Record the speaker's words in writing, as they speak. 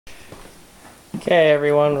Okay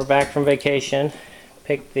everyone, we're back from vacation.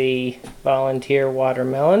 Picked the volunteer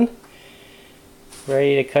watermelon.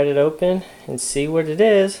 Ready to cut it open and see what it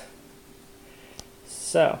is.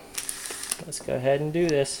 So, let's go ahead and do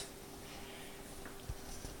this.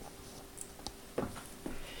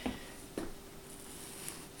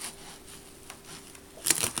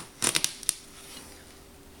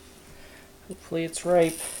 Hopefully it's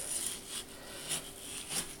ripe.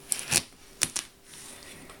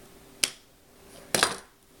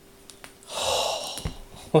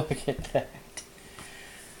 Look at that.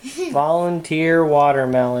 Volunteer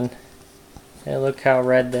watermelon. And look how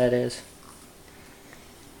red that is.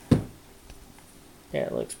 Yeah,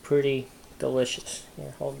 it looks pretty delicious.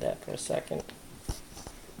 Here, hold that for a second.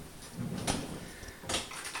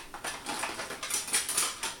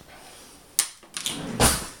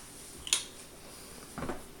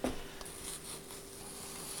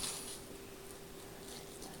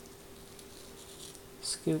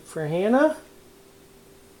 Scoop for Hannah.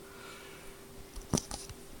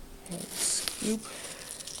 And scoop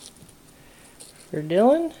for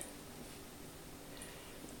Dylan.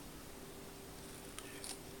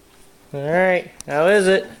 Alright, how is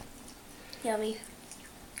it? Yummy.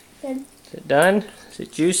 Good. Is it done? Is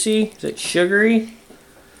it juicy? Is it sugary?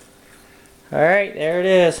 Alright, there it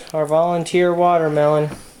is. Our volunteer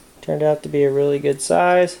watermelon. Turned out to be a really good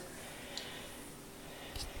size.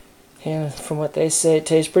 And from what they say, it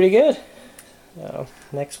tastes pretty good. So,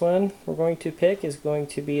 next one we're going to pick is going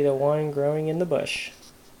to be the one growing in the bush.